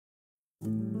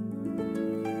Santa,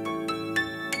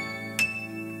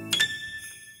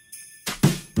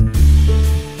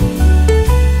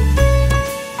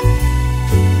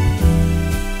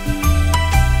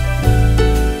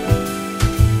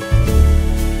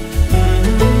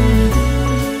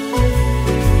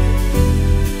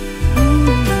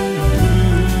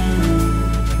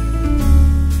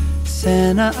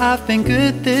 I've been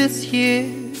good this year.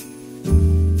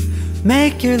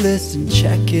 Make your list and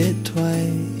check it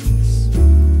twice.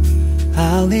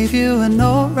 I'll leave you a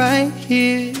note right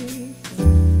here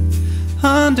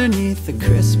underneath the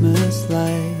Christmas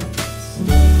lights.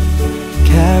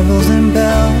 Carols and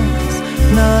bells,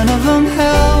 none of them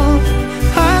help.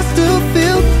 I still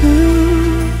feel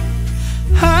blue.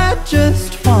 I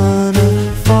just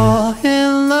wanna fall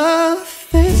in love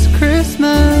this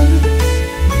Christmas.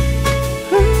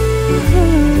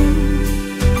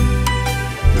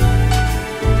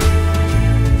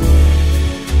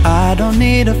 I don't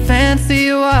need a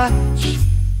fancy watch.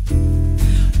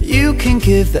 You can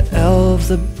give the elves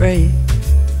a break.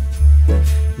 No,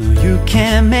 you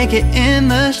can't make it in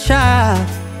the shop.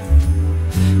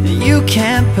 You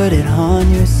can't put it on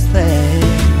your sleigh.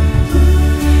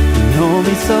 You know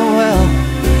me so well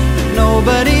that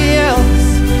nobody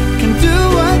else can do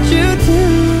what you do.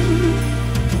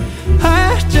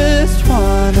 I just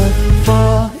wanna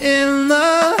fall in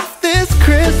love this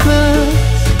Christmas.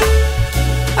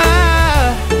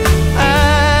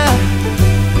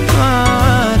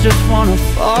 I just wanna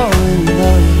fall in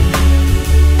love.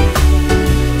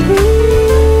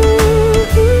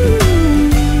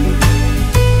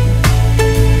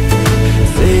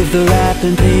 Save the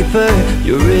wrapping paper,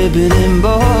 your ribbon and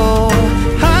bow.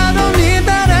 I don't need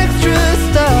that extra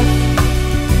stuff.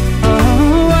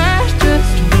 Oh, I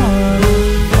just wanna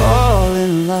fall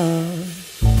in love.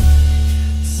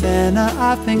 Santa,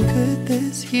 I've been good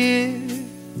this year.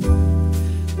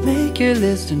 Make your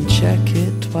list and check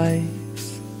it twice.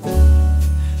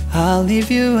 I'll leave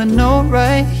you a note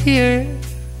right here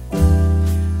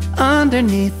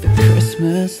underneath the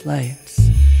Christmas lights.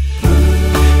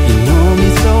 You know me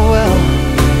so well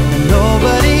and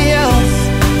nobody else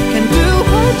can do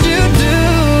what you do.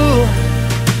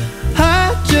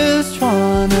 I just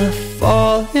wanna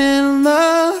fall in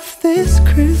love this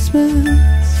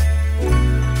Christmas.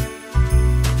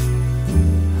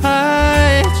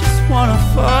 I just wanna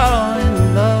fall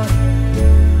in love.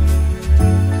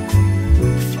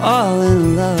 Fall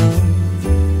in love.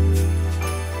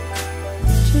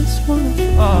 Just wanna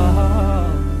fall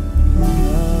in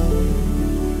love.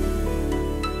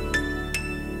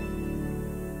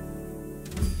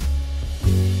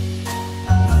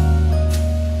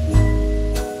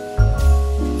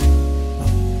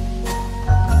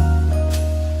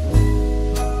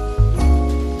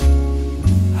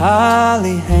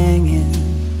 Holly hanging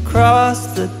across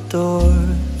the door,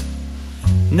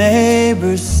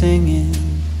 neighbors singing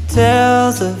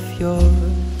tales of yore.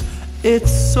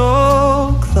 It's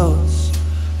so close,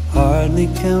 hardly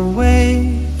can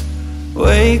wait.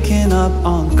 Waking up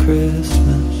on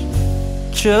Christmas,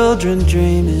 children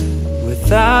dreaming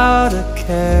without a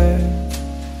care.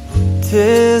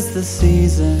 'Tis the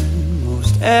season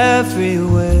most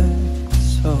everywhere.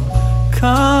 So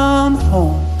come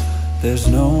home, there's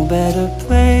no better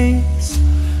place.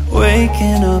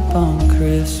 Waking up on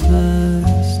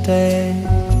Christmas Day.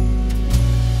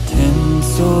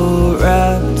 Tinsel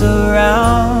wrapped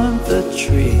around the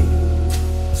tree,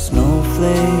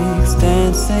 snowflakes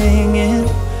dancing in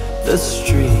the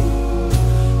street.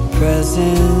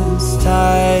 Presents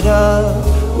tied up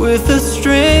with a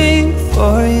string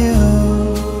for you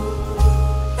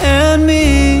and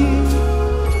me.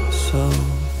 So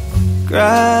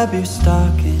grab your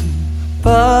stocking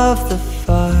above the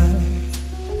fire.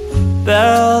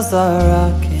 Bells are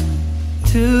rocking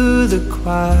to the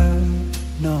choir.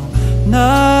 No,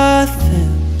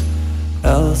 nothing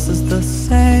else is the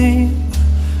same.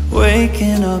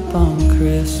 Waking up on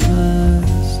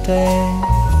Christmas Day.